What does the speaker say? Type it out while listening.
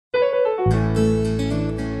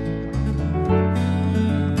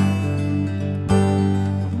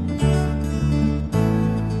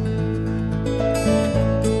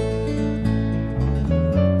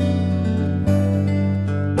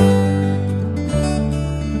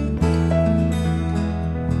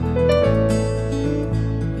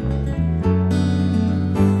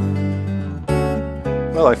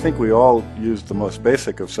think we all use the most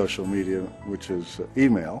basic of social media, which is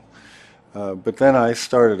email. But then I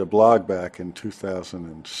started a blog back in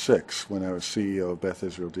 2006 when I was CEO of Beth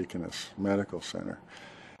Israel Deaconess Medical Center.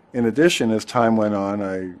 In addition, as time went on,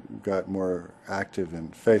 I got more active in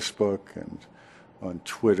Facebook and on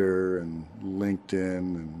Twitter and LinkedIn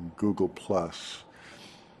and Google+.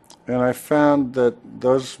 And I found that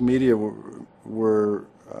those media were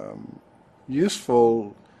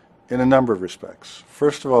useful in a number of respects.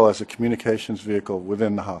 First of all, as a communications vehicle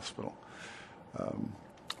within the hospital.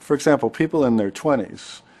 For example, people in their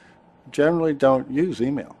 20s generally don't use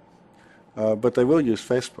email, but they will use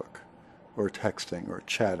Facebook or texting or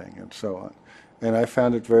chatting and so on. And I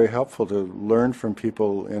found it very helpful to learn from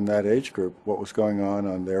people in that age group what was going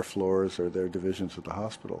on their floors or their divisions of the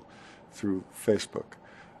hospital through Facebook.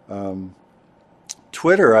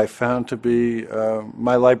 Twitter I found to be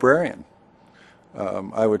my librarian.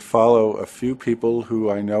 I would follow a few people who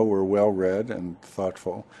I know were well-read and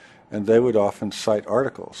thoughtful, and they would often cite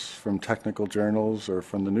articles from technical journals or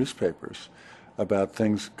from the newspapers about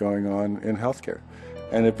things going on in healthcare.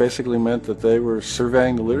 And it basically meant that they were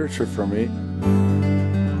surveying the literature for me.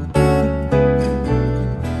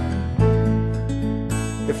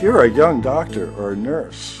 If you're a young doctor or a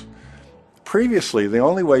nurse, previously the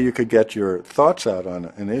only way you could get your thoughts out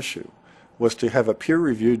on an issue was to have a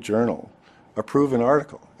peer-reviewed journal approve an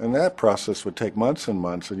article. And that process would take months and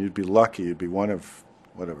months, and you'd be lucky. You'd be one of,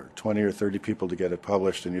 20 or 30 people to get it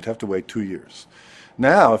published, and you'd have to wait 2 years.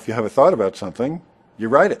 Now, if you have a thought about something, you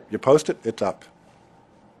write it, you post it, it's up.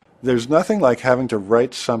 There's nothing like having to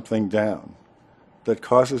write something down that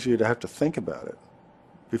causes you to have to think about it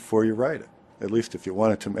before you write it, at least if you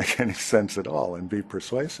want it to make any sense at all and be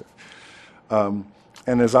persuasive.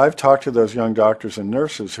 And as I've talked to those young doctors and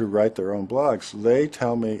nurses who write their own blogs, they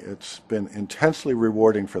tell me it's been intensely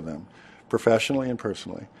rewarding for them, professionally and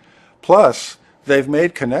personally. Plus, they've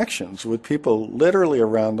made connections with people literally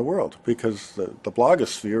around the world, because the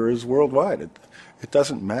blogosphere is worldwide. It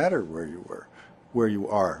doesn't matter where you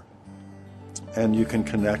are, and you can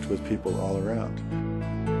connect with people all around.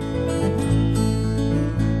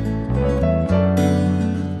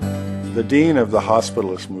 The dean of the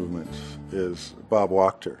hospitalist movement is Bob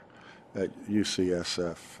Wachter at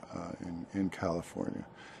UCSF in California.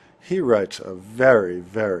 He writes a very,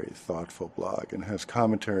 very thoughtful blog and has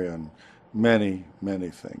commentary on many, many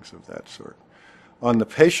things of that sort. On the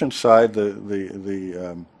patient side,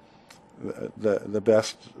 the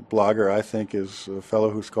best blogger, I think, is a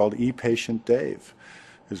fellow who's called ePatient Dave.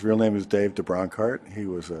 His real name is Dave DeBronkart. He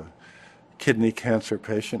was a kidney cancer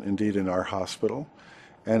patient, indeed, in our hospital.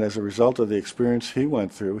 And as a result of the experience he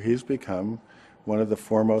went through, he's become one of the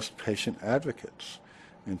foremost patient advocates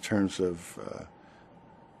in terms of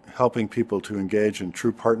helping people to engage in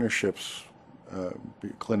true partnerships,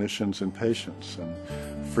 clinicians and patients, and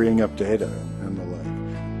freeing up data and the like.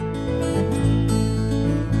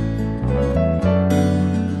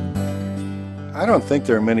 I don't think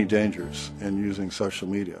there are many dangers in using social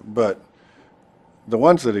media, but the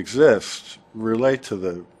ones that exist relate to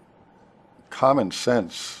the common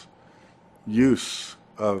sense use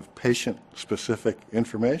of patient-specific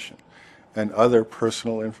information and other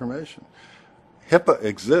personal information. HIPAA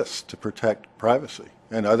exists to protect privacy,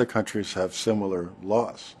 and other countries have similar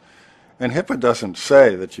laws. And HIPAA doesn't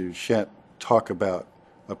say that you shan't talk about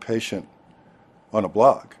a patient on a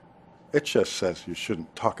blog. It just says you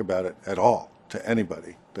shouldn't talk about it at all to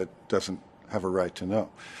anybody that doesn't have a right to know.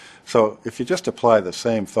 So if you just apply the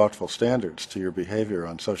same thoughtful standards to your behavior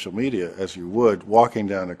on social media as you would walking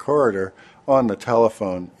down a corridor, on the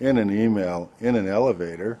telephone, in an email, in an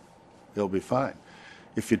elevator, you'll be fine.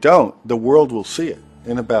 If you don't, the world will see it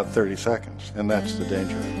in about 30 seconds, and that's the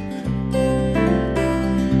danger.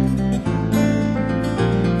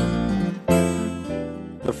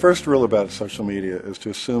 The first rule about social media is to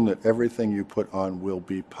assume that everything you put on will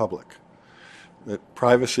be public, that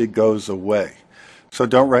privacy goes away. So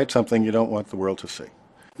don't write something you don't want the world to see.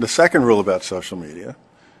 The second rule about social media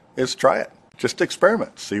is try it. Just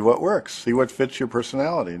experiment. See what works. See what fits your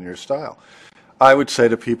personality and your style. I would say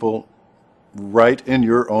to people, write in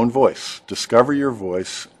your own voice. Discover your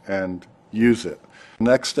voice and use it. The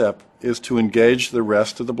next step is to engage the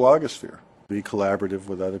rest of the blogosphere. Be collaborative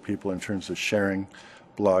with other people in terms of sharing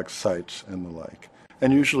blog sites and the like.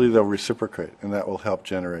 And usually they'll reciprocate, and that will help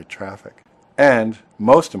generate traffic. And,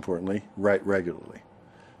 most importantly, write regularly.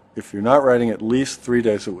 If you're not writing at least 3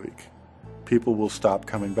 days a week, people will stop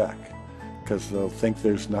coming back because they'll think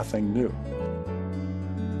there's nothing new.